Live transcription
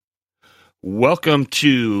Welcome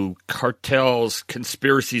to Cartels,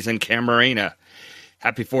 Conspiracies, and Camarena.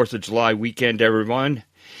 Happy 4th of July weekend, everyone.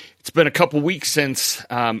 It's been a couple weeks since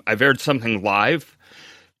I've aired something live.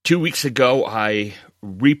 2 weeks ago, I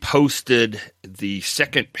reposted the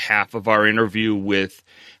second half of our interview with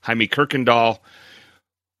Jaime Kirkendall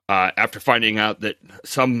after finding out that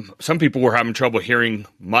some people were having trouble hearing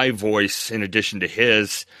my voice in addition to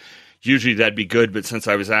his. Usually that'd be good, but since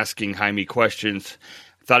I was asking Jaime questions,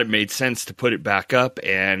 I thought it made sense to put it back up,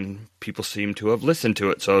 and people seem to have listened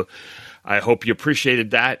to it. So I hope you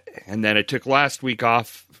appreciated that. And then I took last week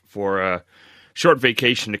off for a short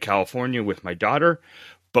vacation to California with my daughter.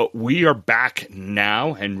 But we are back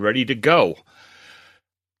now and ready to go.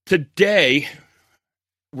 Today,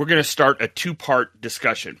 we're going to start a two-part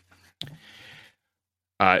discussion.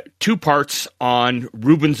 2 parts on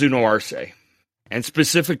Ruben Zuno-Arce. And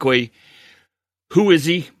specifically, who is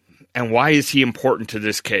he? And why is he important to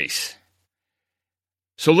this case?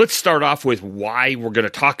 So let's start off with why we're going to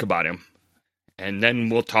talk about him. And then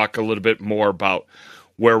we'll talk a little bit more about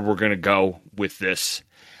where we're going to go with this.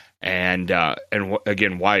 And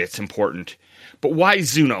again, why it's important. But why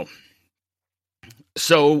Zuno?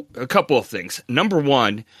 So a couple of things. Number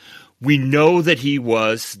one, we know that he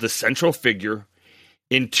was the central figure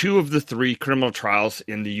in 2 of the 3 criminal trials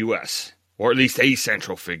in the U.S., or at least a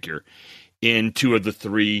central figure in 2 of the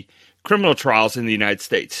 3 criminal trials in the United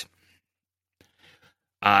States.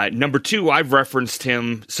 Number 2, I've referenced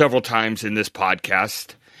him several times in this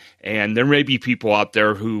podcast, and there may be people out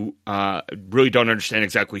there who really don't understand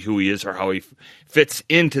exactly who he is or how he fits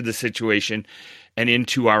into the situation and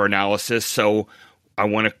into our analysis, so I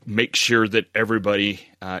want to make sure that everybody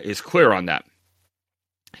is clear on that.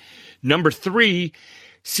 Number 3,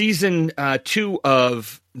 Season 2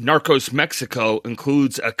 of Narcos Mexico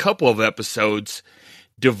includes a couple of episodes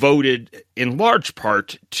devoted in large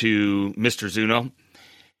part to Mr. Zuno,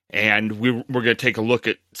 and we're going to take a look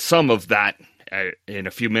at some of that in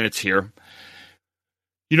a few minutes here.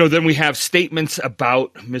 Then we have statements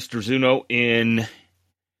about Mr. Zuno in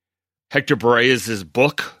Hector Berreyes'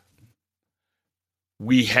 book.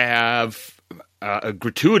 We have a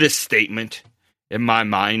gratuitous statement, in my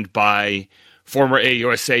mind, by former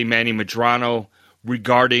AUSA Manny Medrano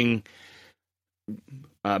regarding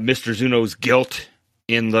Mr. Zuno's guilt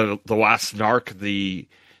in the Last Narc, the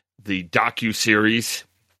docu-series.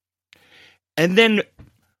 And then,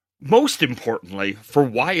 most importantly, for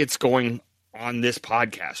why it's going on this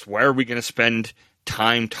podcast. Why are we going to spend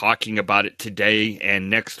time talking about it today and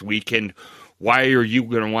next week? And why are you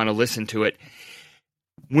going to want to listen to it?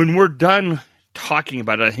 When we're done talking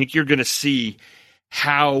about it, I think you're going to see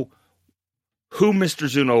who Mr.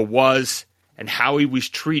 Zuno was and how he was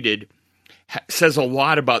treated says a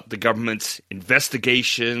lot about the government's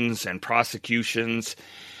investigations and prosecutions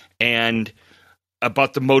and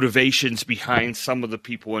about the motivations behind some of the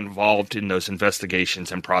people involved in those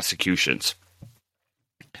investigations and prosecutions.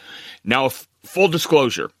 Now, full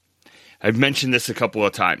disclosure, I've mentioned this a couple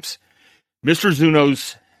of times. Mr.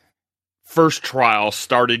 Zuno's first trial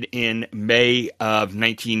started in May of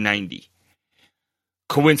 1990.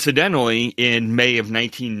 Coincidentally, in May of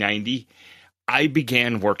 1990, I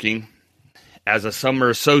began working as a summer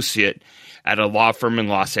associate at a law firm in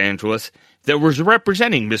Los Angeles that was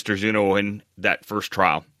representing Mr. Zuno in that first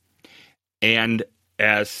trial. And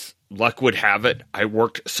as luck would have it, I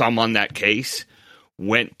worked some on that case,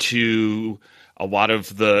 went to a lot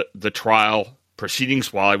of the trial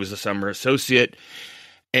proceedings while I was a summer associate,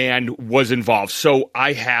 and was involved. So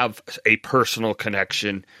I have a personal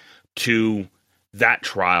connection to that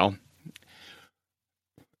trial.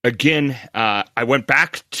 Again, I went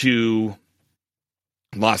back to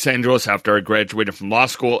Los Angeles after I graduated from law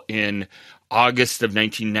school in August of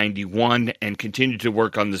 1991 and continued to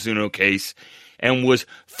work on the Zuno case and was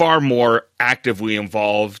far more actively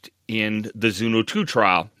involved in the Zuno 2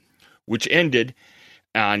 trial, which ended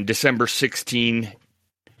on December 16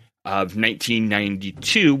 of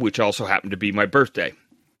 1992, which also happened to be my birthday.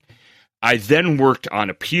 I then worked on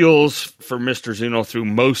appeals for Mr. Zuno through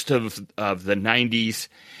most of the 90s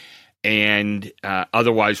and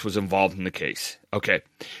otherwise was involved in the case. Okay,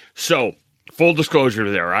 so full disclosure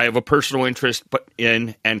there. I have a personal interest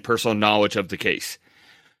in and personal knowledge of the case.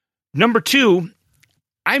 Number 2,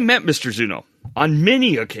 I met Mr. Zuno on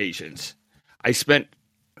many occasions. I spent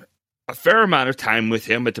a fair amount of time with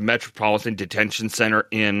him at the Metropolitan Detention Center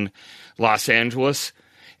in Los Angeles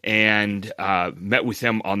and met with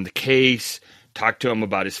him on the case, talked to him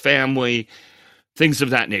about his family, things of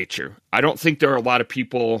that nature. I don't think there are a lot of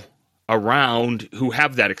people around who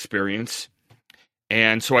have that experience,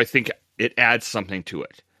 and so I think it adds something to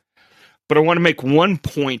it. But I want to make one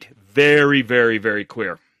point very, very, very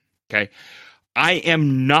clear. Okay. I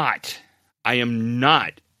am not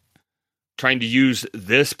trying to use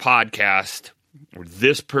this podcast or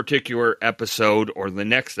this particular episode or the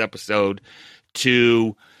next episode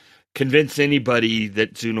to convince anybody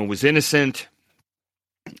that Zuno was innocent,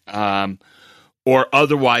 or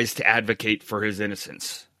otherwise to advocate for his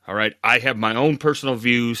innocence. All right. I have my own personal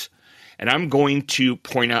views, and I'm going to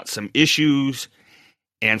point out some issues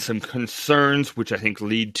and some concerns, which I think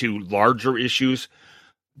lead to larger issues,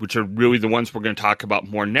 which are really the ones we're going to talk about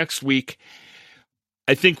more next week.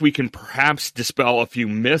 I think we can perhaps dispel a few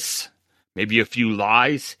myths, maybe a few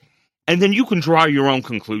lies, and then you can draw your own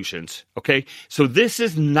conclusions. Okay. So this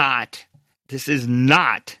is not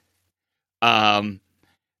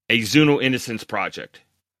a Zuno Innocence Project,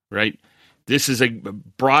 right? This is a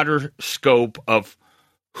broader scope of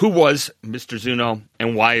who was Mr. Zuno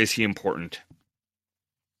and why is he important.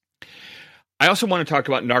 I also want to talk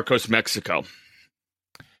about Narcos Mexico.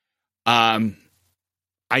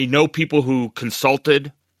 I know people who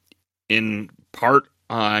consulted in part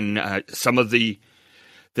on some of the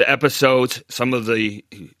episodes, some of the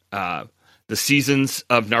seasons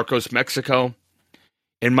of Narcos Mexico.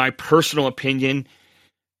 In my personal opinion,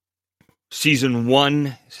 season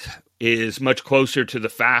 1 is much closer to the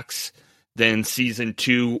facts than season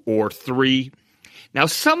 2 or 3. Now,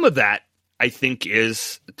 some of that, I think,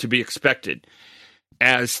 is to be expected.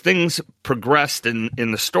 As things progressed in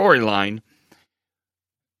the storyline,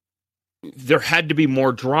 there had to be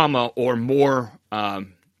more drama or more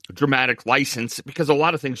dramatic license because a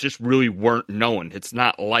lot of things just really weren't known. It's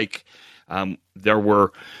not like there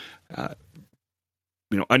were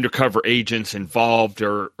undercover agents involved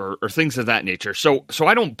or things of that nature. So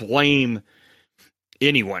I don't blame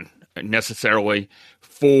anyone necessarily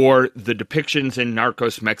for the depictions in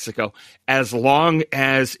Narcos Mexico, as long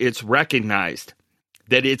as it's recognized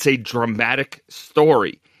that it's a dramatic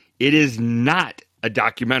story. It is not a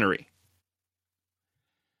documentary.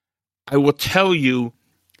 I will tell you,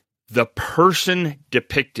 the person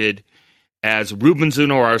depicted as Ruben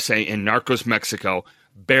Zuno-Arce in Narcos Mexico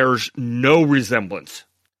bears no resemblance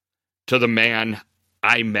to the man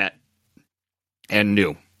I met and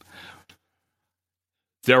knew.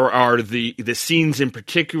 There are the scenes in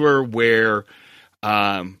particular where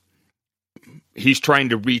he's trying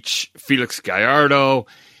to reach Felix Gallardo,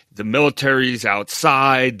 the military's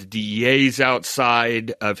outside, the DEA's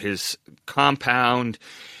outside of his compound,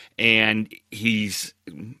 and he's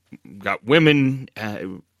got women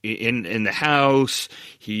in the house.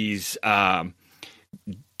 He's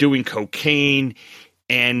doing cocaine,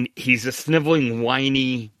 and he's a sniveling,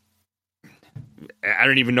 whiny. I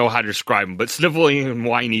don't even know how to describe him, but sniveling and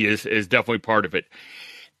whiny is definitely part of it.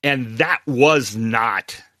 And that was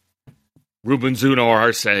not Ruben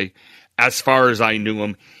Zuno-Arce, as far as I knew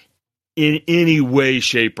him, in any way,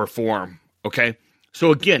 shape, or form. Okay?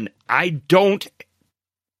 So again, I don't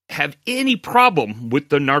have any problem with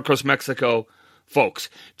the Narcos Mexico folks.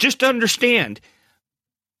 Just understand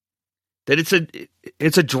that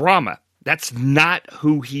it's a drama. That's not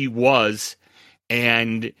who he was.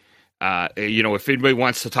 And if anybody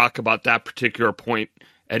wants to talk about that particular point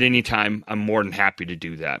at any time, I'm more than happy to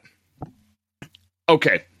do that.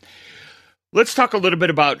 Okay, let's talk a little bit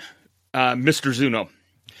about Mr. Zuno.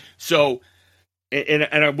 So, and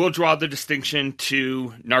I will draw the distinction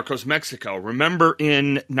to Narcos Mexico. Remember,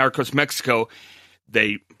 in Narcos Mexico,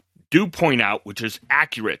 they do point out, which is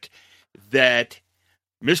accurate, that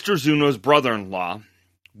Mr. Zuno's brother-in-law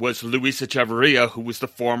was Luis Echeverria, who was the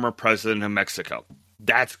former president of Mexico.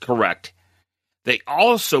 That's correct. They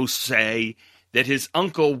also say that his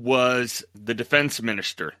uncle was the defense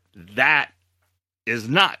minister. That is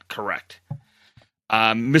not correct.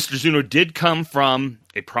 Mr. Zuno did come from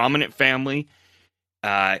a prominent family.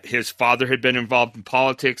 His father had been involved in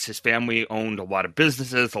politics. His family owned a lot of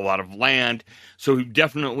businesses, a lot of land. So he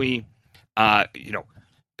definitely,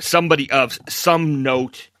 somebody of some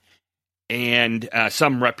note and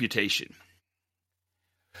some reputation.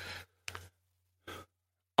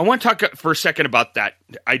 I want to talk for a second about that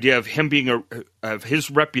idea of him being of his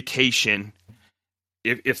reputation,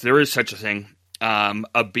 if there is such a thing,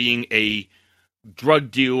 of being a drug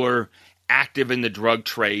dealer, active in the drug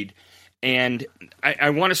trade. And I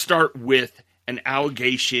want to start with an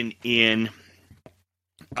allegation in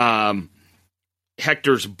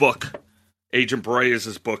Hector's book, Agent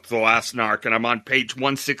Boreas' book, The Last Narc, and I'm on page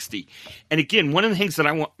 160. And again, one of the things that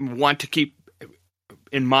I want to keep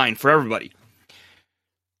in mind for everybody,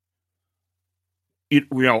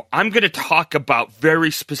 I'm going to talk about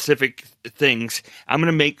very specific things. I'm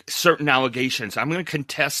going to make certain allegations. I'm going to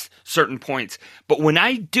contest certain points. But when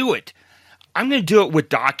I do it, I'm going to do it with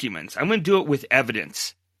documents. I'm going to do it with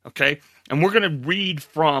evidence, okay? And we're going to read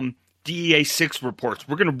from DEA 6 reports.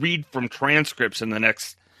 We're going to read from transcripts in the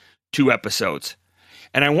next 2 episodes.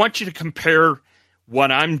 And I want you to compare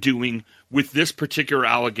what I'm doing with this particular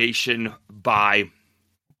allegation by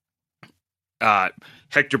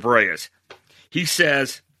Hector Borrellas. He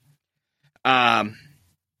says, Zuno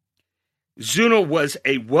was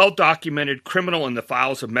a well-documented criminal in the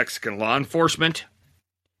files of Mexican law enforcement.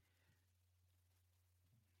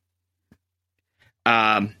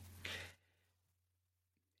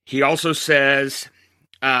 He also says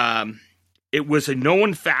it was a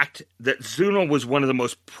known fact that Zuno was one of the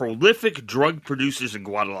most prolific drug producers in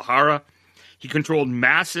Guadalajara. He controlled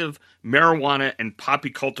massive marijuana and poppy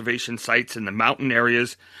cultivation sites in the mountain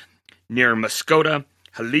areas near Mascota,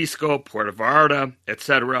 Jalisco, Puerto Vallarta,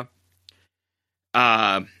 etc.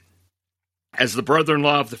 As the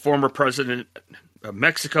brother-in-law of the former president of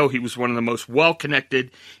Mexico, he was one of the most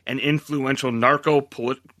well-connected and influential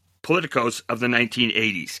politicos of the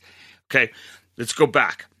 1980s. Okay, let's go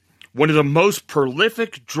back. One of the most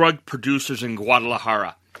prolific drug producers in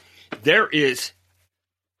Guadalajara. There is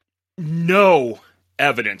no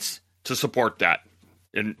evidence to support that,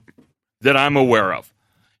 and that I'm aware of.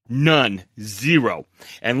 None. Zero.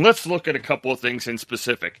 And let's look at a couple of things in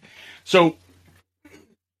specific. So,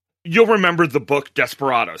 you'll remember the book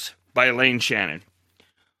Desperados by Elaine Shannon.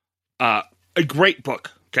 A great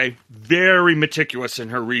book, okay? Very meticulous in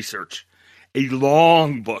her research. A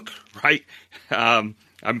long book, right? I'm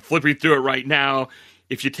flipping through it right now.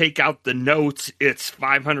 If you take out the notes, it's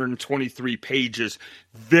 523 pages.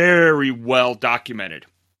 Very well documented.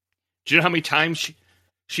 Do you know how many times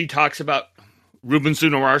she talks about Ruben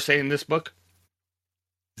Zuno-Arce in this book?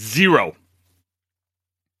 0.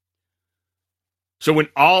 So in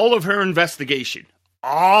all of her investigation,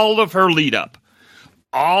 all of her lead up,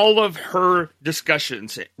 all of her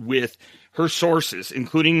discussions with her sources,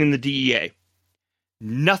 including in the DEA,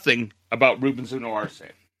 nothing about Ruben Zuno-Arce.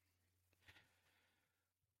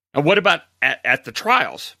 Now, what about at the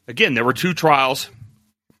trials? Again, there were 2 trials.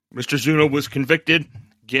 Mr. Zuno was convicted.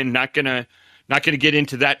 Again, not gonna get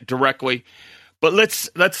into that directly, but let's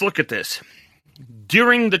look at this.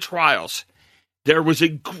 During the trials, there was a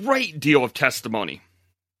great deal of testimony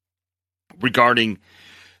regarding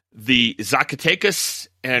the Zacatecas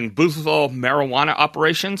and Boothville marijuana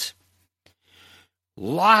operations.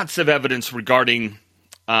 Lots of evidence regarding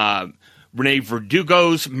Rene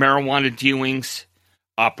Verdugo's marijuana dealings,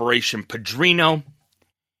 Operation Padrino.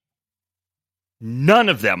 None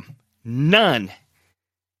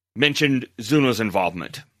mentioned Zuno's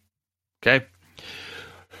involvement. Okay?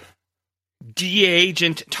 DEA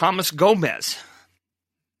agent Thomas Gomez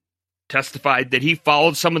testified that he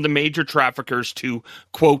followed some of the major traffickers to,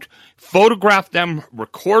 quote, photograph them,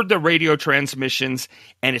 record the radio transmissions,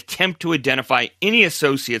 and attempt to identify any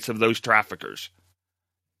associates of those traffickers.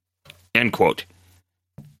 End quote.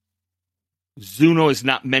 Zuno is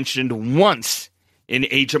not mentioned once in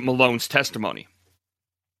Agent Malone's testimony.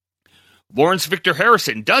 Lawrence Victor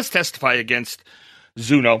Harrison does testify against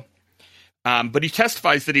Zuno, but he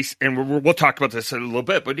testifies that and we'll talk about this in a little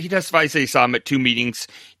bit, but he testifies that he saw him at 2 meetings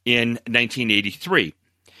in 1983.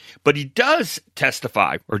 But he does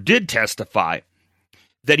testify, or did testify,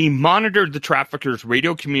 that he monitored the traffickers'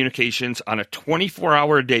 radio communications on a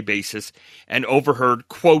 24-hour-a-day basis and overheard,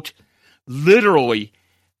 quote, literally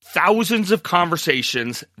thousands of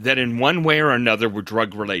conversations that in one way or another were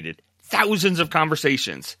drug-related. Thousands of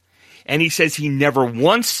conversations. And he says he never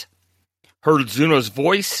once heard Zuno's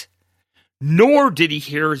voice, nor did he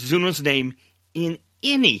hear Zuno's name in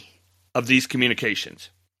any of these communications.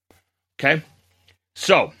 Okay?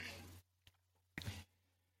 So,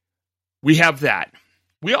 we have that.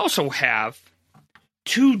 We also have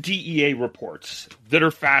 2 DEA reports that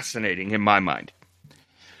are fascinating in my mind.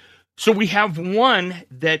 So we have one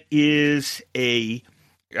that is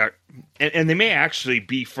and they may actually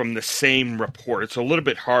be from the same report. It's a little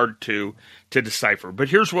bit hard to decipher, but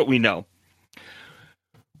here's what we know.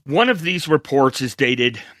 One of these reports is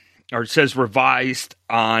dated, or it says revised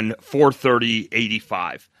on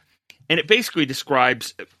 4/30/85, and it basically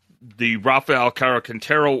describes the Rafael Caro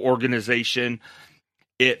Quintero organization.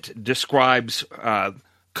 It describes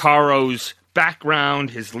Caro's background,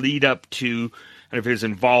 his lead up to kind of his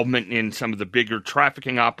involvement in some of the bigger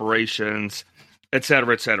trafficking operations, et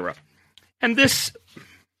cetera, et cetera. And this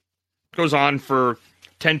goes on for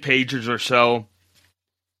 10 pages or so.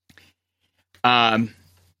 And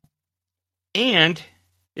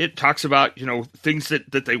it talks about, things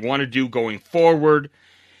that they want to do going forward,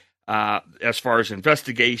 as far as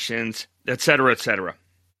investigations, et cetera, et cetera.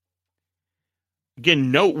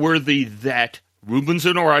 Again, noteworthy that Ruben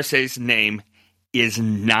Zuno-Arce's name is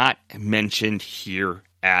not mentioned here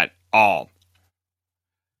at all.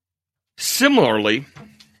 Similarly,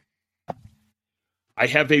 I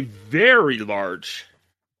have a very large,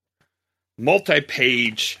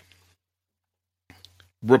 multi-page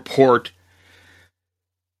report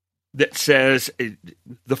that says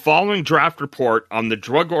the following draft report on the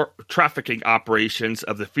drug trafficking operations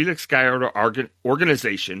of the Felix Gallardo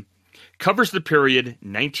organization covers the period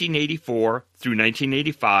 1984 through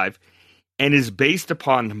 1985 and is based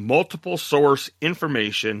upon multiple source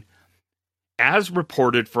information as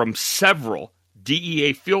reported from several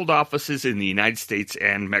DEA field offices in the United States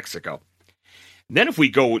and Mexico. And then if we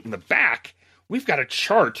go in the back, we've got a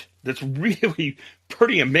chart that's really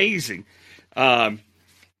pretty amazing.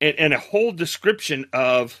 And a whole description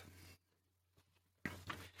of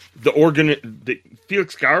the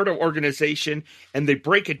Felix Gallardo organization, and they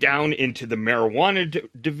break it down into the marijuana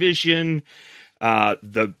division,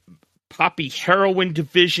 the poppy heroin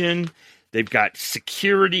division. They've got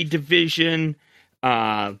security division,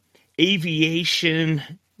 aviation,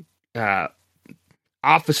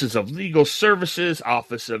 offices of legal services,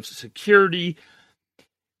 office of security.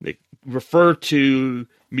 They refer to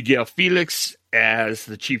Miguel Felix as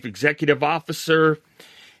the chief executive officer.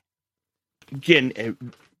 Again,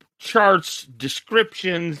 charts,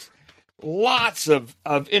 descriptions, lots of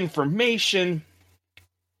information.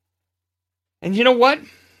 And you know what?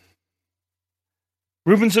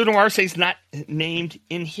 Ruben Zuno-Arce is not named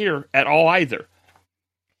in here at all either.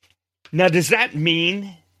 Now, does that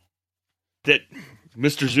mean that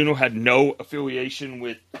Mr. Zuno had no affiliation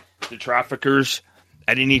with the traffickers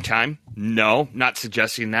at any time? No, not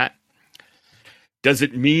suggesting that. Does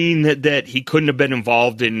it mean that he couldn't have been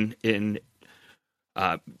involved in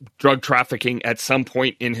drug trafficking at some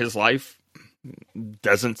point in his life?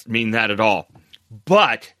 Doesn't mean that at all.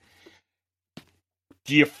 But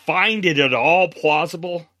do you find it at all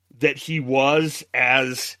plausible that he was,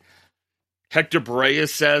 as Hector Barea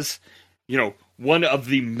says, one of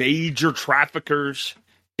the major traffickers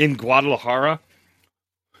in Guadalajara?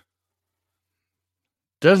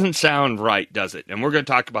 Doesn't sound right, does it? And we're going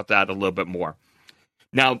to talk about that a little bit more.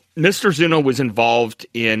 Now, Mr. Zuno was involved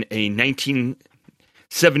in a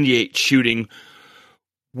 1978 shooting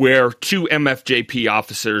where 2 MFJP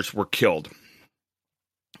officers were killed.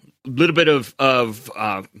 A little bit of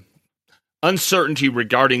uncertainty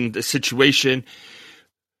regarding the situation.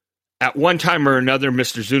 At one time or another,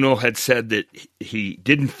 Mr. Zuno had said that he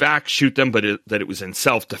did in fact shoot them, but that it was in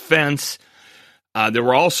self-defense. There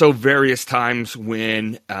were also various times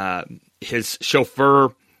when his chauffeur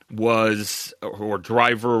or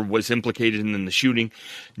driver was implicated in the shooting.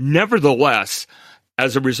 Nevertheless,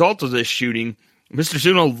 as a result of this shooting, Mr.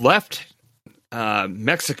 Zuno left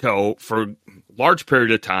Mexico for a large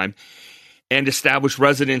period of time and established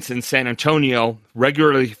residence in San Antonio,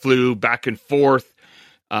 regularly flew back and forth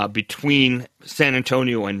between San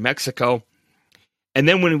Antonio and Mexico. And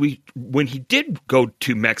then when he did go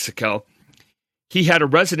to Mexico, he had a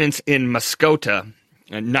residence in Mascota,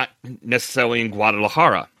 and not necessarily in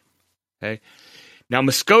Guadalajara. Okay. Now,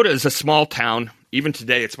 Mascota is a small town. Even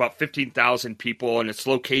today, it's about 15,000 people, and it's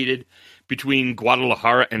located between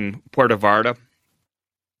Guadalajara and Puerto Vallarta.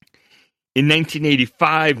 In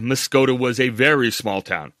 1985, Mascota was a very small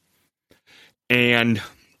town. And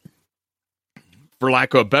for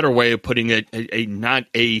lack of a better way of putting it, not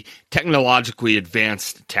a technologically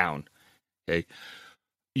advanced town. Okay.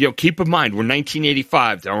 Keep in mind, we're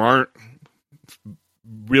 1985. There aren't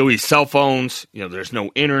really cell phones. There's no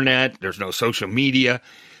internet. There's no social media.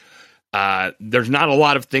 There's not a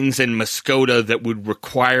lot of things in Mascota that would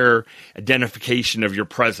require identification of your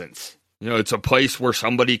presence. It's a place where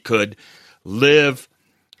somebody could live,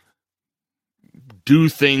 do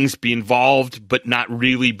things, be involved, but not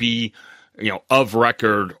really be, of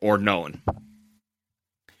record or known.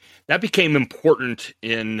 That became important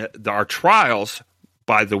in our trials,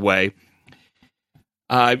 by the way,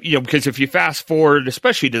 because if you fast forward,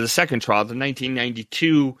 especially to the second trial, the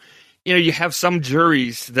 1992, you have some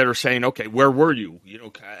juries that are saying, okay, where were you?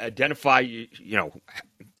 Identify,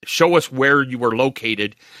 show us where you were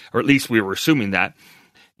located, or at least we were assuming that,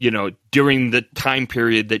 during the time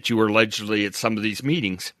period that you were allegedly at some of these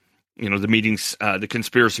meetings, the meetings, the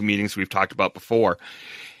conspiracy meetings we've talked about before.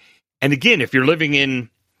 And again, if you're living in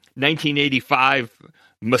 1985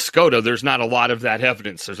 Mascota, there's not a lot of that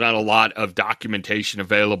evidence. There's not a lot of documentation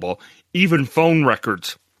available. Even phone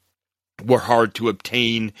records were hard to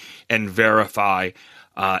obtain and verify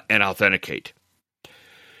and authenticate.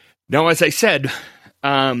 Now, as I said,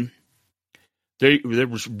 there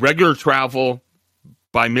was regular travel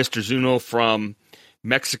by Mr. Zuno from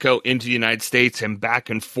Mexico into the United States and back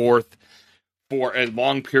and forth for a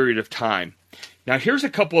long period of time. Now, here's a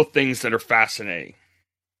couple of things that are fascinating.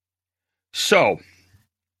 So,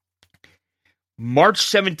 March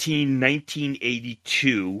 17,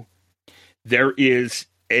 1982, there is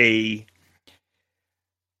a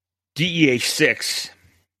DEA 6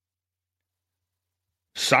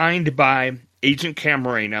 signed by Agent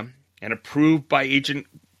Camarena and approved by Agent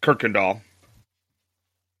Kirkendall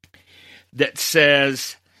that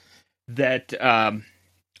says that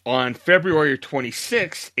on February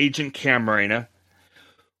 26th, Agent Camarena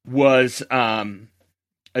was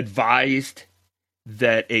advised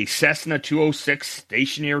that a Cessna 206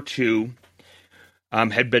 Stationair 2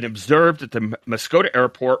 had been observed at the Moscota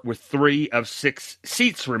airport with 3 of 6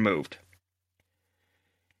 seats removed.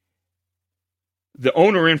 The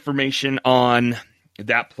owner information on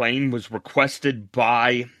that plane was requested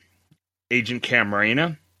by Agent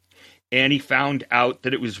Camarena, and he found out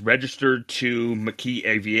that it was registered to McKee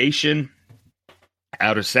Aviation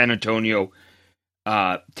out of San Antonio,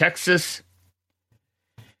 Texas.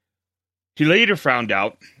 He later found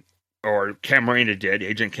out, or Camarena did,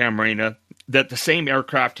 Agent Camarena, that the same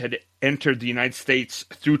aircraft had entered the United States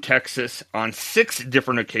through Texas on 6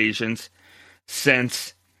 different occasions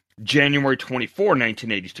since January 24,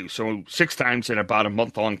 1982. So 6 times in about a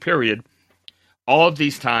month-long period. All of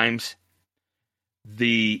these times,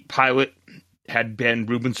 the pilot had been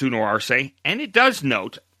Ruben Zuno-Arce, and it does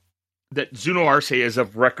note that Zuno-Arce is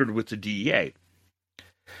of record with the DEA.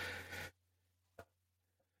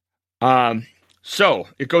 So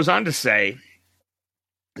it goes on to say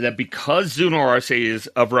that because Zuno-Arce is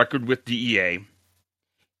of record with DEA,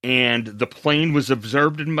 and the plane was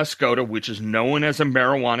observed in Moscota, which is known as a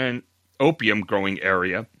marijuana and opium growing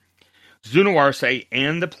area, Zuno-Arce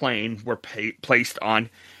and the plane were placed on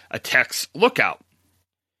a Tex lookout.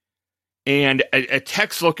 And a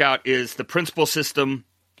Tex lookout is the principal system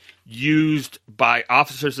used by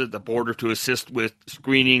officers at the border to assist with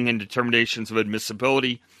screening and determinations of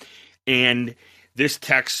admissibility. And this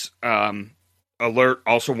Tex alert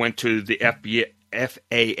also went to the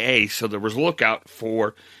FAA, so there was a lookout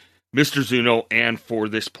for Mr. Zuno and for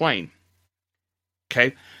this plane.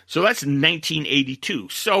 Okay, so that's 1982.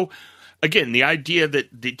 So, again, the idea that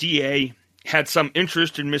the DA had some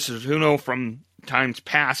interest in Mr. Zuno from times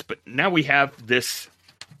past, but now we have this,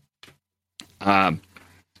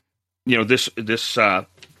 this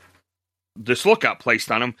lookout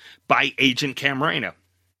placed on him by Agent Camarena.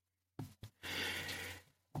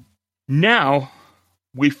 Now,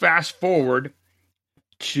 we fast forward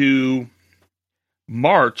to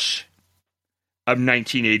March of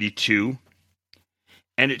 1982,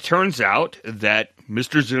 and it turns out that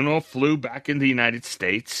Mr. Zuno flew back in the United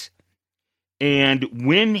States, and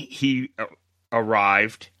when he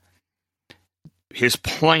arrived, his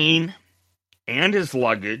plane and his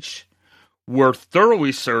luggage were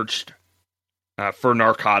thoroughly searched for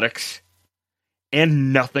narcotics,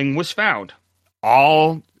 and nothing was found.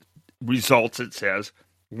 All results, it says,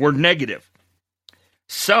 were negative.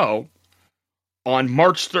 So, on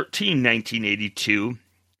March 13, 1982,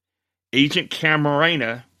 Agent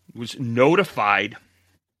Camarena was notified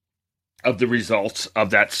of the results of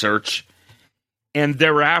that search, and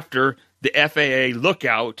thereafter, the FAA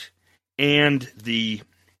lookout and the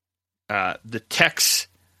Tex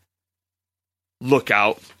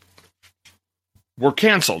lookout were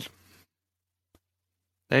canceled.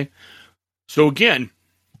 Okay? So again,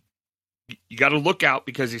 you got to look out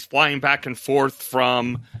because he's flying back and forth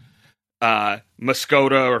from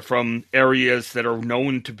Moscota or from areas that are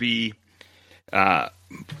known to be, from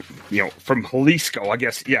Jalisco, I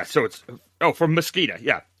guess. Yeah, so it's, from Mesquite.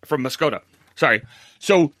 Yeah, from Moscota. Sorry.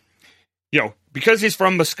 So, because he's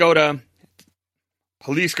from Moscota,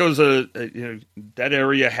 Jalisco's that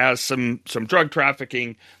area has some drug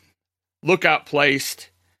trafficking. Lookout placed,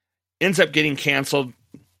 ends up getting canceled,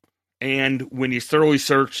 and when he's thoroughly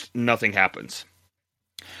searched, nothing happens.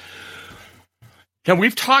 Now,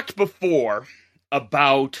 we've talked before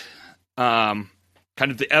about kind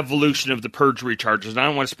of the evolution of the perjury charges, and I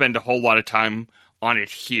don't want to spend a whole lot of time on it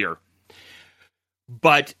here.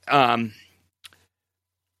 But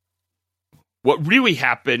what really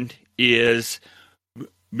happened is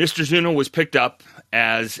Mr. Zuno was picked up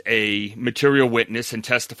as a material witness and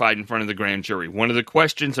testified in front of the grand jury. One of the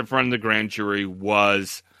questions in front of the grand jury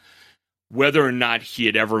was whether or not he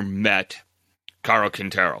had ever met Caro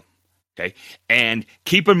Quintero. Okay, and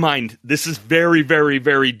keep in mind, this is very, very,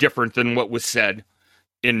 very different than what was said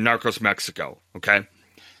in Narcos Mexico. Okay,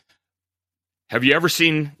 have you ever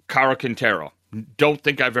seen Caro Quintero? Don't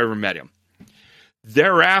think I've ever met him.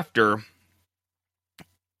 Thereafter,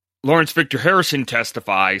 Lawrence Victor Harrison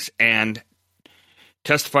testifies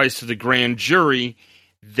to the grand jury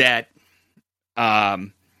that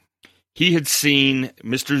he had seen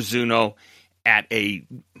Mr. Zuno at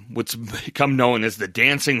what's become known as the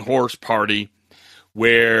Dancing Horse Party,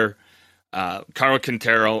 where Caro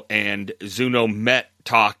Quintero and Zuno met,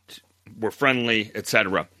 talked, were friendly,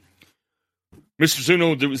 etc. Mr.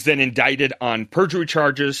 Zuno was then indicted on perjury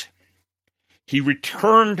charges. He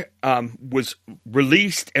was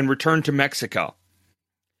released and returned to Mexico.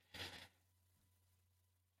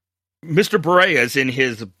 Mr. Bareas, in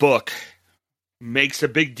his book, makes a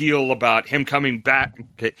big deal about him coming back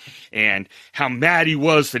and how mad he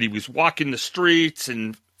was that he was walking the streets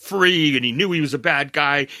and free, and he knew he was a bad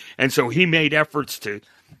guy, and so he made efforts to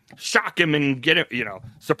shock him and get him,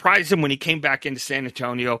 surprise him when he came back into San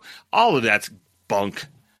Antonio. All of that's bunk.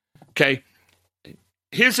 Okay?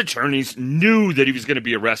 His attorneys knew that he was going to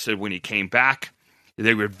be arrested when he came back.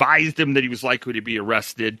 They advised him that he was likely to be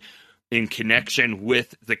arrested in connection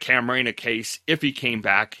with the Camarena case if he came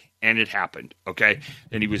back, and it happened, okay?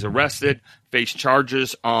 And he was arrested, faced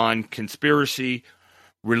charges on conspiracy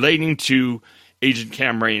relating to Agent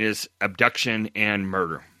Camarena's abduction and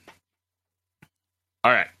murder.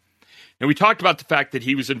 All right. Now, we talked about the fact that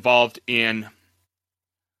he was involved in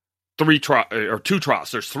two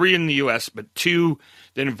trials. There's three in the U.S., but two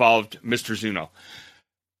that involved Mr. Zuno.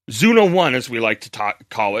 Zuno 1, as we like to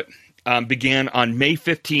call it, began on May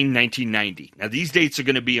 15, 1990. Now, these dates are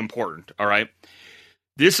going to be important, all right?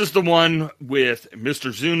 This is the one with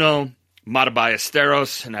Mr. Zuno, Mata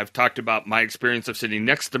Ballesteros, and I've talked about my experience of sitting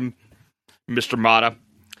next to Mr. Mata.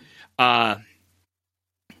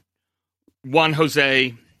 Juan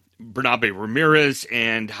Jose Bernabe Ramirez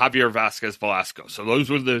and Javier Vasquez Velasco. So those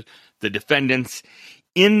were the defendants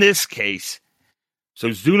in this case.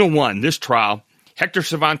 So Zuno 1, this trial, Hector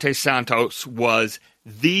Cervantes Santos was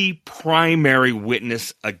the primary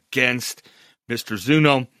witness against Mr.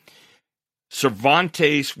 Zuno.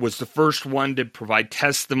 Cervantes was the first one to provide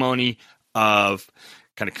testimony of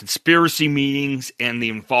kind of conspiracy meetings and the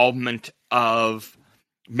involvement of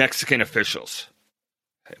Mexican officials.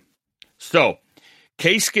 Okay. So,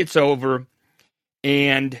 case gets over,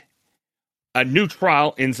 and a new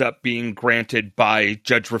trial ends up being granted by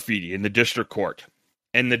Judge Rafiti in the district court.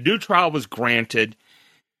 And the new trial was granted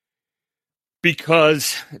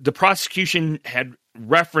because the prosecution had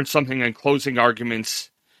referenced something in closing arguments,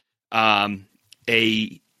 an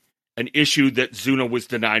issue that Zuno was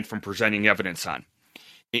denied from presenting evidence on.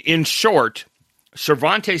 In short,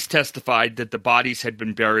 Cervantes testified that the bodies had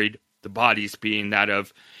been buried, the bodies being that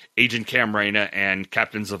of Agent Camarena and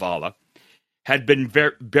Captain Zavala, had been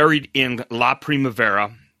buried in La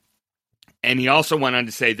Primavera, and he also went on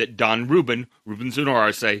to say that Don Ruben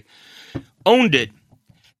Zuno-Arce, owned it,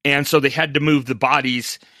 and so they had to move the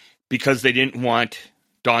bodies because they didn't want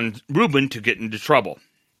Don Ruben to get into trouble.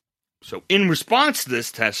 So in response to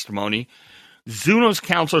this testimony, Zuno's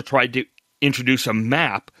counsel tried to introduce a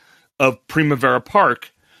map of Primavera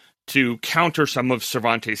Park to counter some of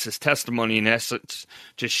Cervantes' testimony, in essence,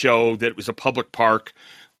 to show that it was a public park,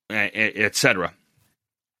 etc.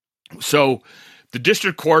 So the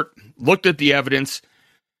district court looked at the evidence,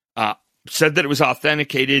 said that it was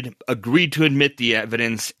authenticated, agreed to admit the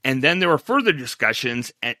evidence, and then there were further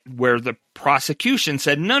discussions where the prosecution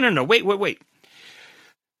said, no, wait.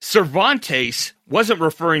 Cervantes wasn't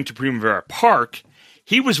referring to Primavera Park.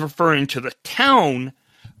 He was referring to the town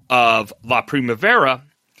of La Primavera,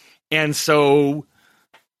 and so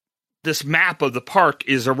this map of the park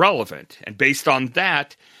is irrelevant. And based on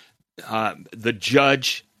that, the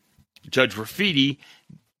Judge Rafiti,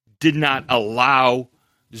 did not allow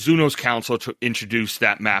Zuno's counsel to introduce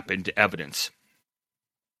that map into evidence.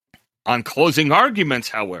 On closing arguments,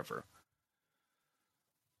 however,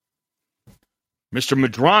 Mr.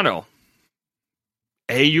 Medrano,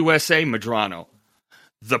 AUSA Medrano,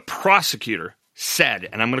 the prosecutor, said,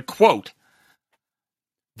 and I'm going to quote,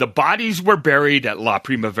 "The bodies were buried at La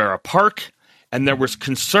Primavera Park, and there was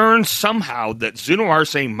concern somehow that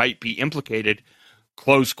Zuno-Arce might be implicated,"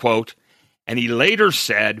 close quote. And he later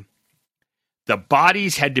said, "The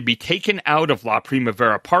bodies had to be taken out of La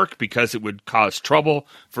Primavera Park because it would cause trouble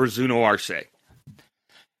for Zuno-Arce."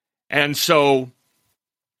 And so,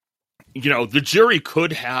 the jury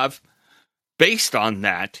could have, based on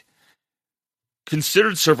that,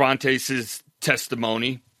 considered Cervantes'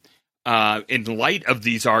 testimony in light of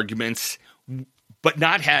these arguments, but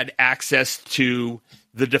not had access to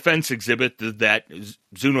the defense exhibit that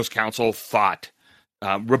Zuno's counsel thought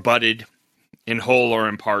rebutted in whole or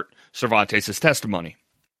in part Cervantes' testimony.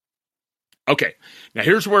 Okay, now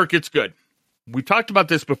here's where it gets good. We talked about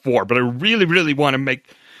this before, but I really, really want to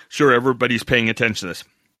make sure everybody's paying attention to this.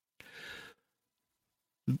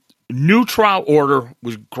 New trial order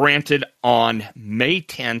was granted on May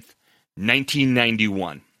 10th,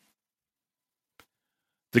 1991.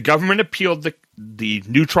 The government appealed the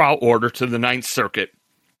new trial order to the Ninth Circuit.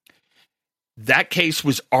 That case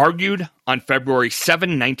was argued on February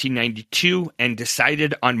 7, 1992, and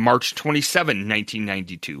decided on March 27,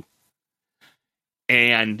 1992.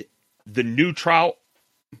 And the new trial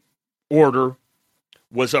order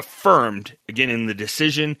was affirmed, again, in the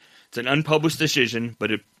decision. It's an unpublished decision,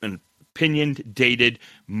 but an opinion dated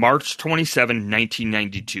March 27,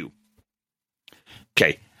 1992.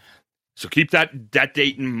 Okay, so keep that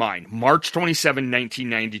date in mind. March 27,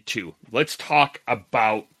 1992. Let's talk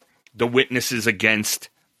about the witnesses against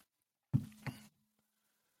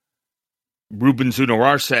Ruben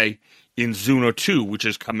Zuno-Arce in Zuno 2, which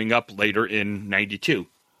is coming up later in 92.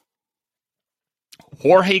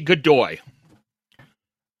 Jorge Godoy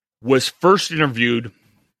was first interviewed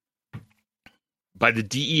by the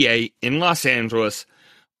DEA in Los Angeles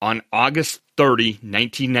on August 30,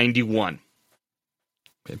 1991.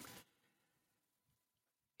 Okay.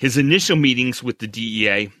 His initial meetings with the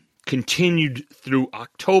DEA continued through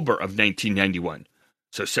October of 1991.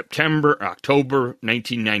 So September, October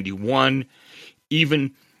 1991,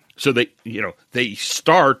 even so they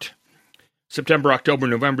start September, October,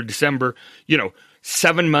 November, December,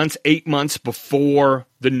 7 months, 8 months before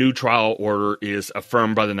the new trial order is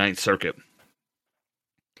affirmed by the Ninth Circuit.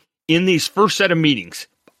 In these first set of meetings,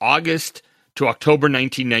 August to October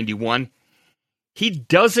 1991, he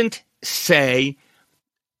doesn't say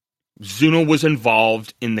Zuno was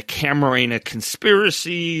involved in the Camarena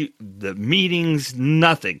conspiracy, the meetings,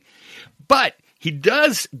 nothing. But he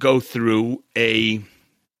does go through a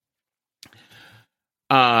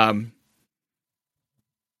photo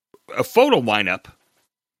lineup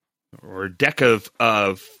or a deck of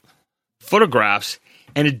photographs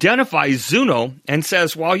and identifies Zuno and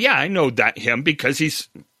says, well, yeah, I know him because he's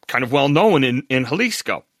kind of well known in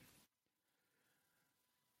Jalisco.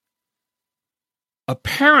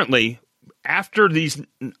 Apparently, after these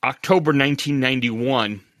October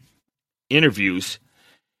 1991 interviews,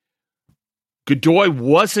 Godoy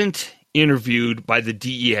wasn't interviewed by the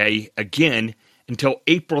DEA again until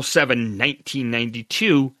April 7,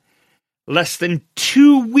 1992, less than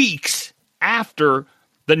 2 weeks after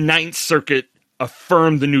the Ninth Circuit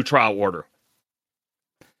affirmed the new trial order.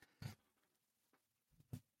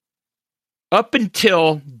 Up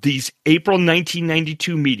until these April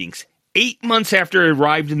 1992 meetings, 8 months after he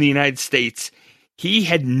arrived in the United States, he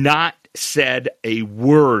had not said a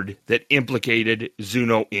word that implicated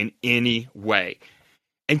Zuno in any way.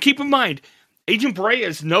 And keep in mind, Agent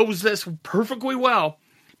Bareas knows this perfectly well.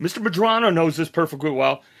 Mr. Medrano knows this perfectly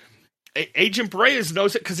well. Agent Bareas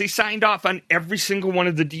knows it because he signed off on every single one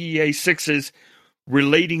of the DEA 6s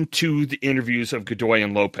relating to the interviews of Godoy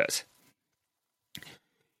and Lopez.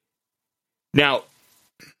 Now,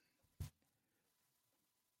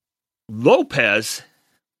 Lopez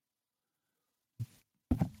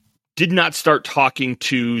did not start talking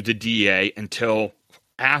to the DEA until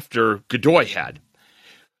after Godoy had.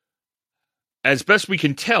 As best we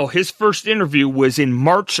can tell, his first interview was in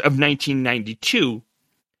March of 1992.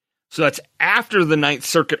 So that's after the Ninth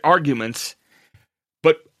Circuit arguments,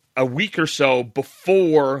 but a week or so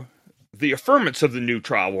before the affirmance of the new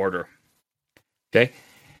trial order. Okay?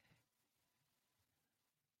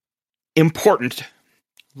 Important.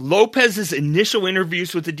 Lopez's initial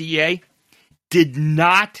interviews with the DEA did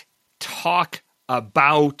not talk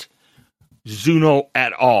about Zuno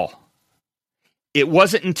at all. It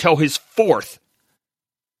wasn't until his fourth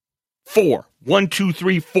meeting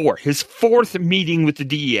with the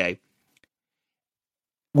DEA,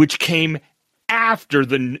 which came after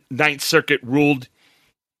the Ninth Circuit ruled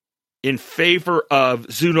in favor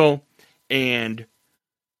of Zuno and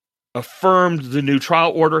affirmed the new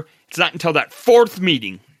trial order. It's not until that fourth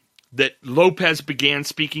meeting that Lopez began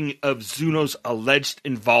speaking of Zuno's alleged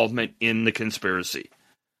involvement in the conspiracy.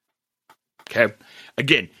 Okay?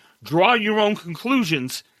 Again, draw your own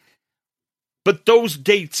conclusions, but those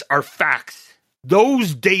dates are facts.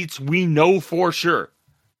 Those dates we know for sure.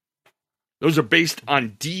 Those are based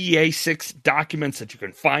on DEA 6 documents that you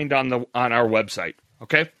can find on our website.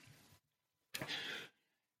 Okay?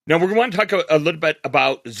 Now we're going to talk a little bit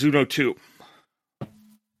about Zuno 2.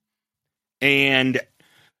 And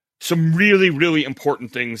some really, really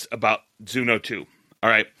important things about Zuno 2. All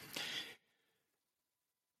right.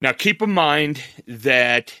 Now keep in mind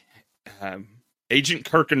that Agent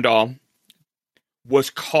Kirkendall was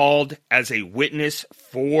called as a witness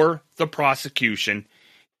for the prosecution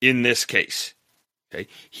in this case. Okay?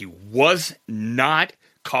 He was not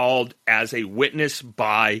called as a witness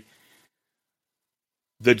by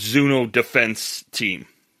the Zuno defense team.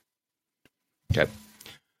 Okay.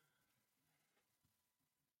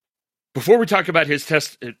 Before we talk about his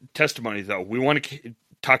testimony, though, we want to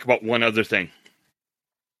talk about one other thing.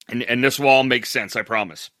 And this will all make sense, I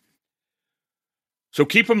promise. So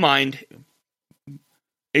keep in mind,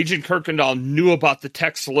 Agent Kirkendall knew about the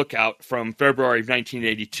text lookout from February of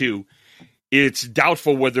 1982. It's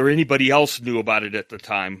doubtful whether anybody else knew about it at the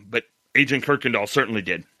time, but Agent Kirkendall certainly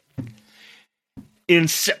did. In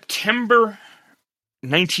September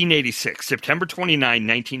 1986, September 29,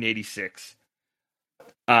 1986,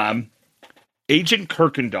 Agent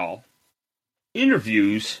Kirkendall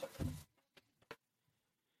interviews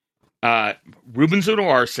Ruben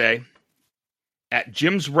Zuno-Arce at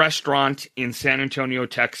Jim's Restaurant in San Antonio,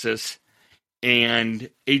 Texas, and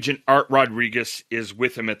Agent Art Rodriguez is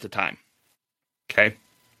with him at the time. Okay?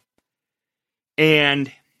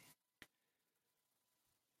 And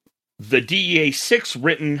the DEA 6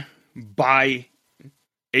 written by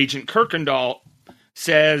Agent Kirkendall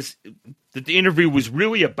says that the interview was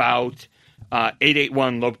really about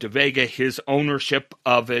 881 Lope de Vega, his ownership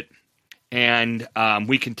of it, and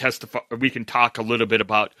we can talk a little bit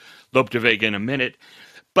about Lope de Vega in a minute.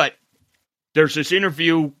 But there's this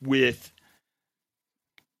interview with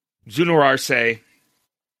Zuno-Arce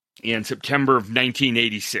in September of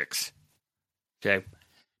 1986. Okay.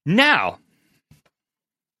 Now,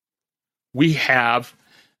 we have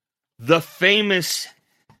the famous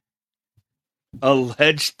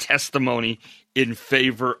alleged testimony in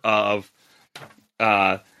favor of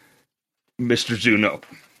Mr. Zuno.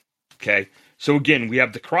 Okay. So again, we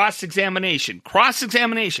have the cross-examination.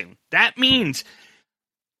 Cross-examination. That means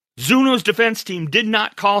Zuno's defense team did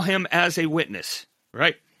not call him as a witness,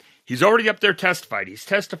 right? He's already up there testified. He's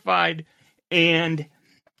testified, and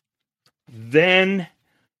then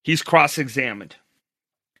he's cross-examined.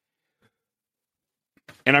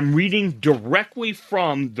 And I'm reading directly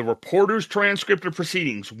from the reporter's transcript of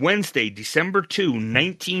proceedings, Wednesday, December 2,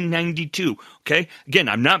 1992. Okay? Again,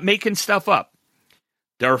 I'm not making stuff up.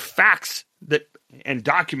 There are facts and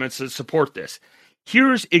documents that support this.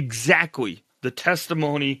 Here's exactly the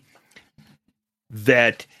testimony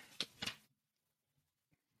that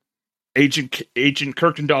Agent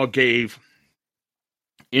Kirkendall gave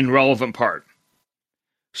in relevant part.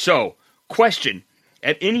 So, question,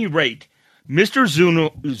 at any rate, Mr.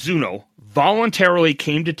 Zuno voluntarily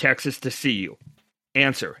came to Texas to see you.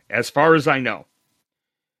 Answer, as far as I know.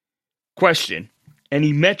 Question, and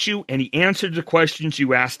he met you and he answered the questions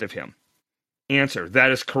you asked of him. Answer,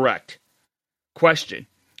 that is correct. Question,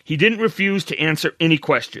 he didn't refuse to answer any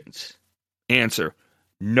questions. Answer,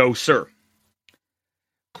 no, sir.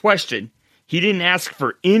 Question, he didn't ask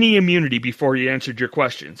for any immunity before he answered your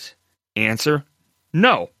questions. Answer,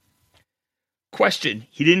 no. Question,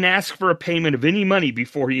 he didn't ask for a payment of any money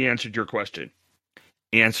before he answered your question.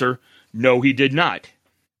 Answer, no, he did not.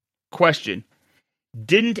 Question,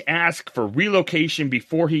 didn't ask for relocation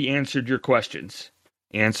before he answered your questions.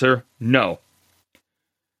 Answer, no.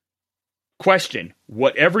 Question,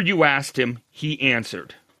 whatever you asked him, he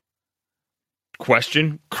answered.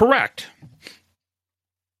 Question, correct.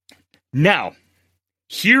 Now,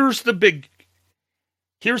 here's the biggie.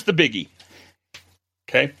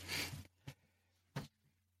 Okay?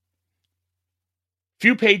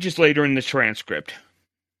 Few pages later in the transcript,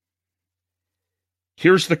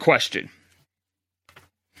 here's the question.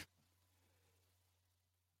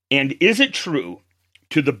 And is it true,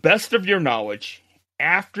 to the best of your knowledge,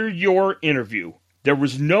 after your interview, there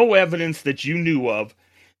was no evidence that you knew of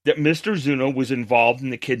that Mr. Zuno was involved in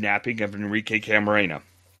the kidnapping of Enrique Camarena?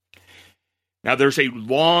 Now, there's a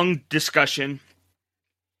long discussion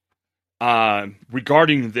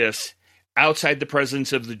regarding this outside the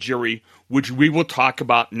presence of the jury, which we will talk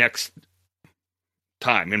about next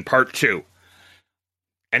time in part 2.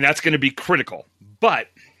 And that's going to be critical. But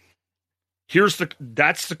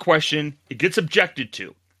that's the question. It gets objected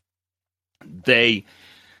to. They,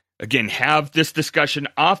 again, have this discussion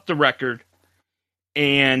off the record,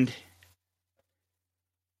 and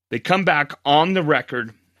they come back on the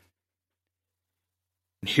record.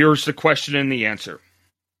 Here's the question and the answer.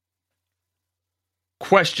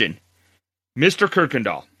 Question, Mr.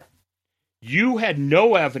 Kirkendall, you had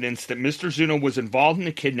no evidence that Mr. Zuno was involved in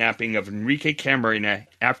the kidnapping of Enrique Camarena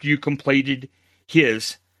after you completed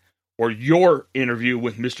his or your interview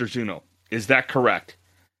with Mr. Zuno. Is that correct?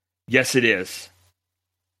 Yes, it is.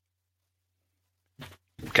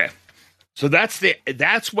 Okay. So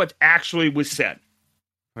that's what actually was said.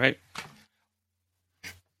 Right?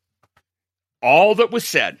 All that was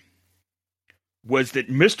said was that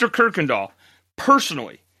Mr. Kirkendall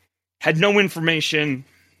personally had no information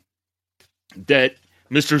that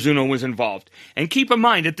Mr. Zuno was involved. And keep in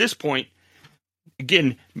mind, at this point,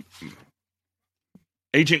 again,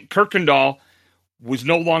 Agent Kirkendall was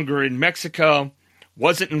no longer in Mexico,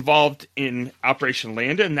 wasn't involved in Operation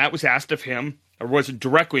Landa, and that was asked of him, or wasn't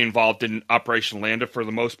directly involved in Operation Landa for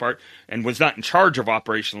the most part, and was not in charge of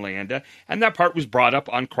Operation Landa, and that part was brought up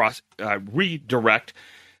on redirect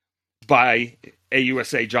by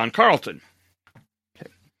AUSA John Carlton.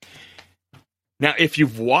 Okay. Now, if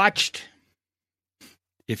you've watched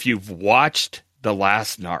The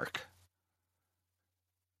Last Narc,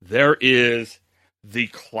 there is the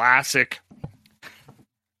classic,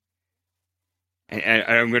 and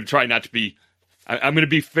I'm going to try not to be, I'm going to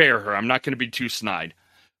be fair here. I'm not going to be too snide,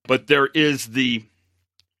 but there is the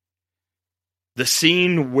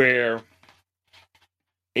scene where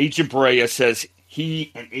Agent Barea says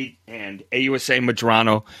he and AUSA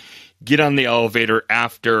Medrano get on the elevator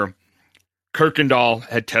after Kirkendall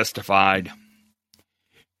had testified,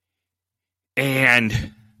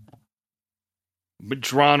 and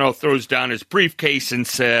Medrano throws down his briefcase and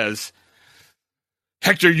says,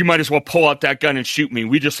 "Hector, you might as well pull out that gun and shoot me.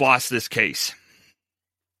 We just lost this case."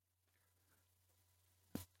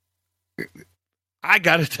 I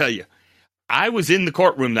got to tell you, I was in the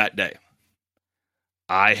courtroom that day.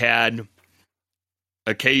 I had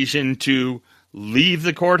occasion to leave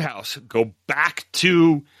the courthouse, go back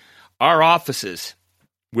to our offices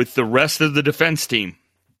with the rest of the defense team,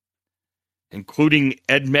 including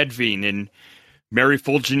Ed Medvine and Mary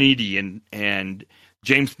Fulginiti and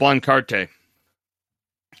James Blancarte.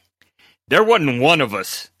 There wasn't one of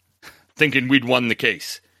us thinking we'd won the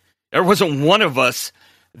case. There wasn't one of us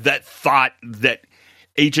that thought that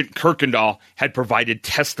Agent Kirkendall had provided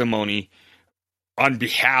testimony on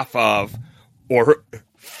behalf of or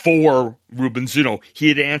for Ruben Zuno. He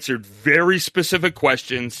had answered very specific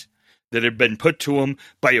questions that had been put to him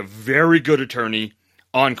by a very good attorney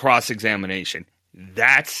on cross-examination.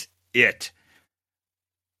 That's it.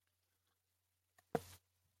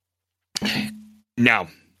 Now,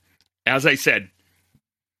 as I said,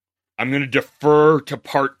 I'm going to defer to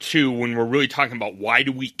part 2 when we're really talking about why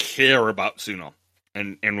do we care about Zuno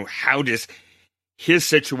and how does his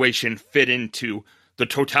situation fit into the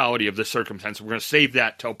totality of the circumstance. We're going to save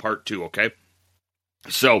that till part 2, okay?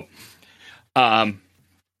 So,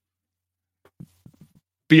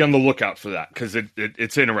 be on the lookout for that because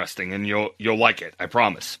it's interesting and you'll like it, I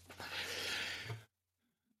promise.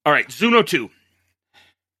 All right, Zuno 2.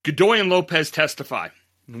 Godoy and Lopez testify.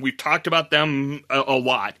 We've talked about them a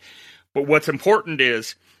lot, but what's important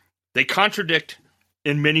is they contradict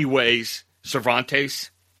in many ways Cervantes.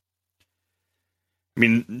 I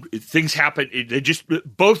mean, things happen. They just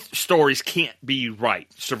both stories can't be right.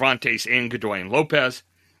 Cervantes and Godoy and Lopez.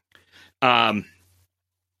 The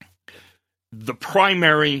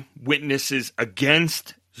primary witnesses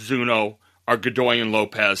against Zuno are Godoy and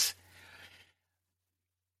Lopez.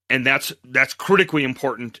 And that's critically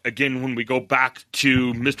important, again, when we go back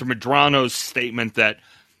to Mr. Medrano's statement that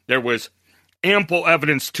there was ample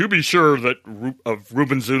evidence to be sure that of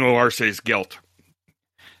Ruben Zuno-Arce's guilt.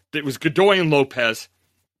 It was Godoy and Lopez.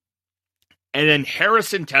 And then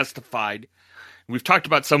Harrison testified. We've talked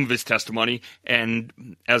about some of his testimony.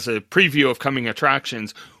 And as a preview of coming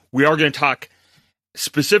attractions, we are going to talk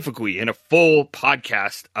specifically in a full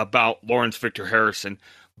podcast about Lawrence Victor Harrison.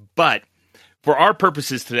 But for our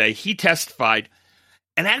purposes today, he testified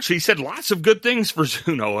and actually said lots of good things for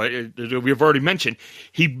Zuno. We've already mentioned.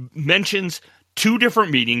 He mentions 2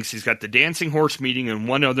 different meetings. He's got the Dancing Horse meeting and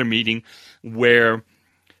one other meeting where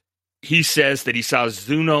he says that he saw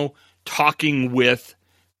Zuno talking with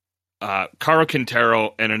Caro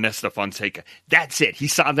Quintero and Ernesto Fonseca. That's it. He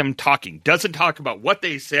saw them talking. Doesn't talk about what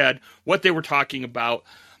they said, what they were talking about,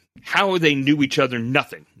 how they knew each other.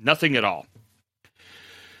 Nothing. Nothing at all.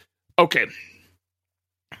 Okay.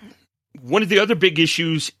 One of the other big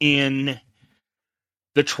issues in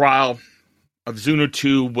the trial of Zuno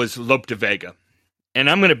 2 was Lope de Vega. And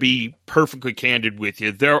I'm going to be perfectly candid with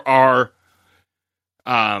you. There are,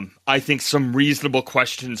 I think, some reasonable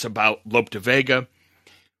questions about Lope de Vega.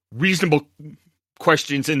 Reasonable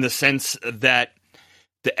questions in the sense that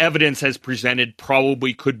the evidence as presented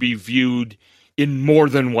probably could be viewed in more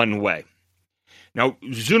than one way. Now,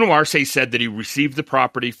 Zuno-Arce said that he received the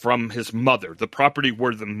property from his mother, the property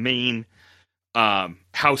where the main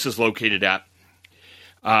house is located at,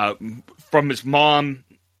 from his mom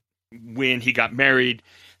when he got married,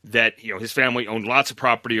 that his family owned lots of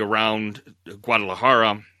property around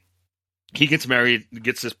Guadalajara. He gets married,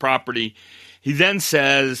 gets this property. He then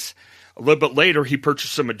says a little bit later he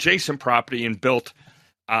purchased some adjacent property and built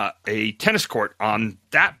a tennis court on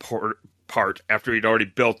that part after he'd already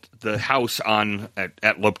built the house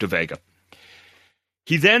at Lope de Vega.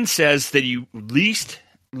 He then says that he leased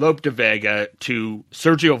Lope de Vega to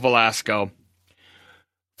Sergio Velasco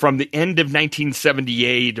from the end of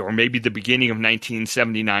 1978 or maybe the beginning of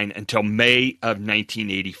 1979 until May of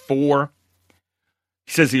 1984.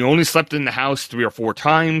 He says he only slept in the house 3 or 4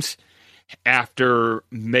 times after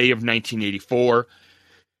May of 1984.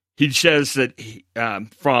 He says that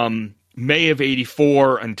from May of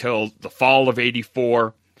 84 until the fall of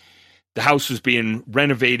 84, the house was being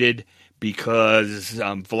renovated because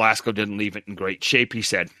Velasco didn't leave it in great shape, he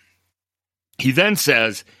said. He then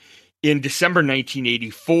says, in December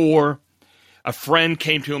 1984, a friend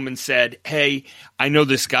came to him and said, hey, I know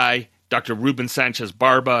this guy, Dr. Ruben Sanchez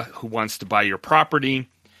Barba, who wants to buy your property.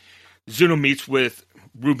 Zuno meets with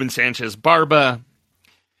Ruben Sanchez Barba.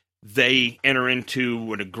 They enter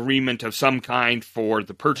into an agreement of some kind for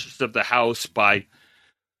the purchase of the house by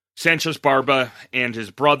Sanchez Barba and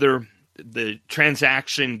his brother. The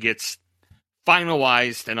transaction gets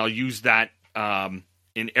finalized, and I'll use that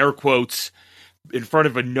in air quotes, in front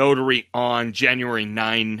of a notary on January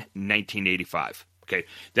 9, 1985. Okay,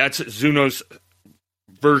 that's Zuno's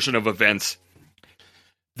version of events.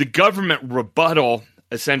 The government rebuttal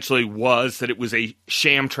essentially was that it was a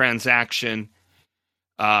sham transaction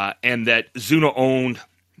and that Zuno owned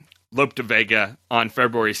Lope de Vega on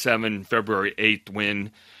February 7, February 8th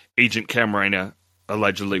when Agent Camarena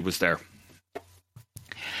allegedly was there.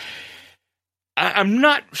 I'm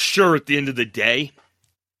not sure at the end of the day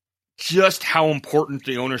just how important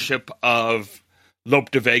the ownership of Lope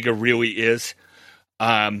de Vega really is.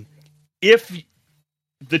 If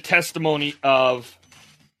the testimony of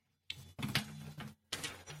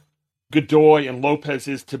Godoy and Lopez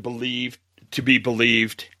is to be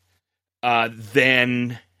believed,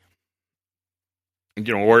 then,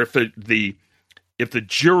 or if the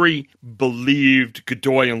jury believed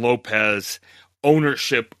Godoy and Lopez,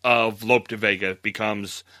 ownership of Lope de Vega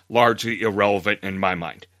becomes largely irrelevant in my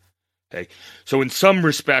mind. Okay, so in some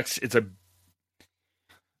respects, it's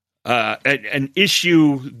an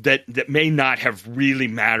issue that may not have really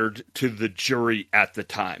mattered to the jury at the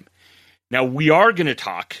time. Now, we are going to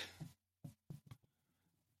talk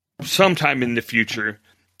sometime in the future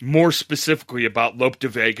more specifically about Lope de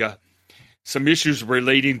Vega, some issues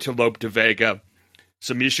relating to Lope de Vega,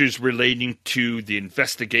 some issues relating to the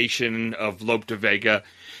investigation of Lope de Vega,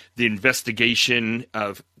 the investigation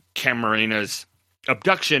of Camarena's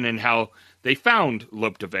abduction and how they found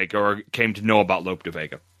Lope de Vega or came to know about Lope de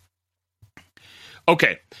Vega.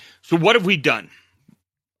 Okay, so what have we done?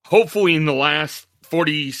 Hopefully in the last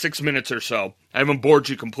 46 minutes or so, I haven't bored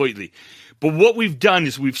you completely. But what we've done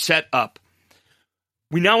is we've set up,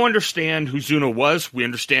 we now understand who Zuno was. We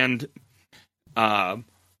understand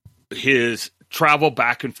his travel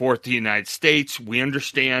back and forth to the United States. We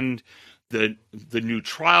understand the new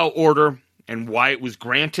trial order and why it was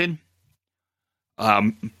granted.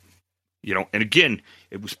 And again,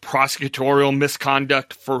 it was prosecutorial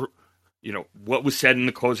misconduct for, what was said in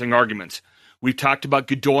the closing arguments. We've talked about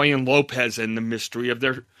Godoy and Lopez and the mystery of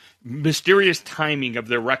their mysterious timing of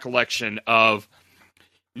their recollection of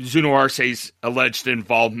Zuno-Arce's alleged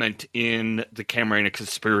involvement in the Camarena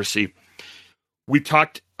conspiracy. We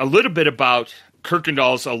talked a little bit about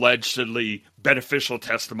Kirkendall's allegedly beneficial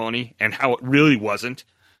testimony and how it really wasn't.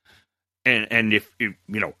 And if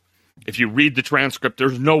you read the transcript,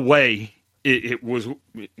 there's no way it was,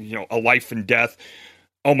 a life and death.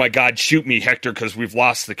 Oh my God, shoot me, Hector, because we've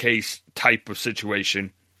lost the case type of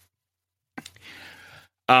situation.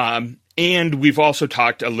 And we've also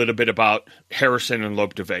talked a little bit about Harrison and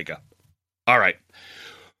Lope de Vega. All right.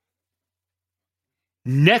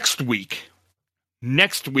 Next week, we're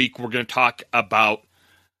going to talk about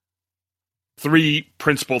 3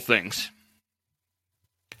 principal things.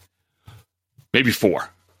 Maybe 4.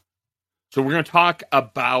 So we're going to talk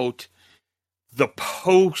about the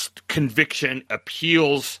post-conviction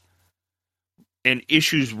appeals and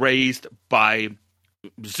issues raised by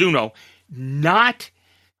Zuno, not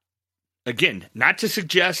to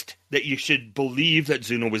suggest that you should believe that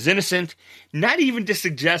Zuno was innocent, not even to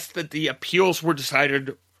suggest that the appeals were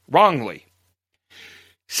decided wrongly.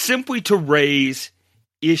 Simply to raise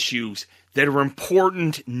issues that are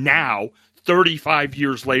important now, 35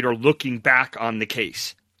 years later, looking back on the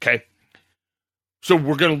case. Okay? So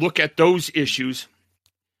we're going to look at those issues.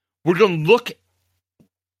 We're going to look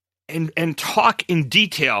and talk in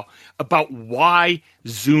detail about why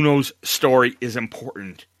Zuno's story is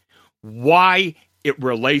important, why it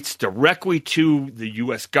relates directly to the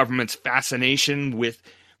U.S. government's fascination with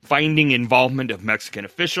finding involvement of Mexican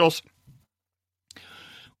officials.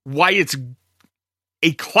 why it's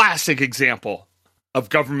a classic example of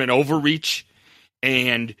government overreach.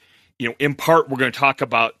 And, in part, we're going to talk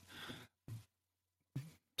about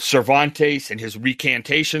Cervantes and his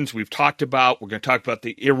recantations we've talked about. We're going to talk about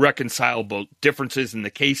the irreconcilable differences in the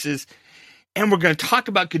cases. And we're going to talk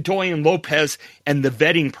about Godoy and Lopez and the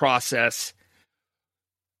vetting process.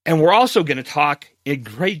 And we're also going to talk in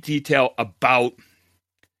great detail about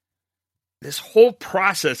this whole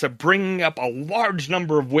process of bringing up a large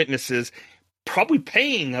number of witnesses, probably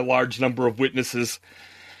paying a large number of witnesses,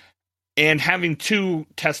 and having two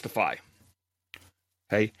testify.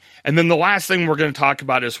 Okay. And then the last thing we're going to talk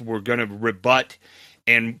about is we're going to rebut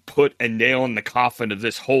and put a nail in the coffin of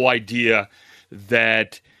this whole idea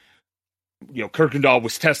that, Kuykendall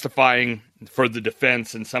was testifying for the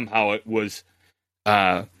defense and somehow it was,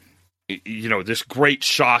 this great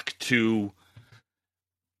shock to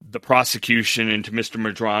the prosecution and to Mr.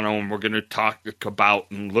 Medrano. And we're going to talk about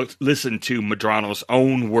and listen to Medrano's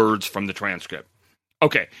own words from the transcript.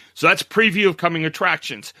 Okay. So that's a preview of coming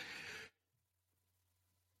attractions.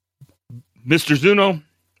 Mr. Zuno,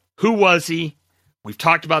 who was he? We've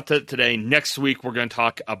talked about that today. Next week, we're going to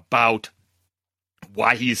talk about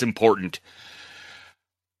why he's important.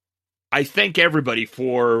 I thank everybody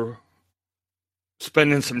for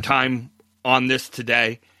spending some time on this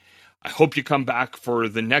today. I hope you come back for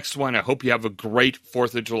the next one. I hope you have a great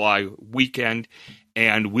 4th of July weekend,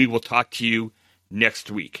 and we will talk to you next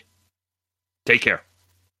week. Take care.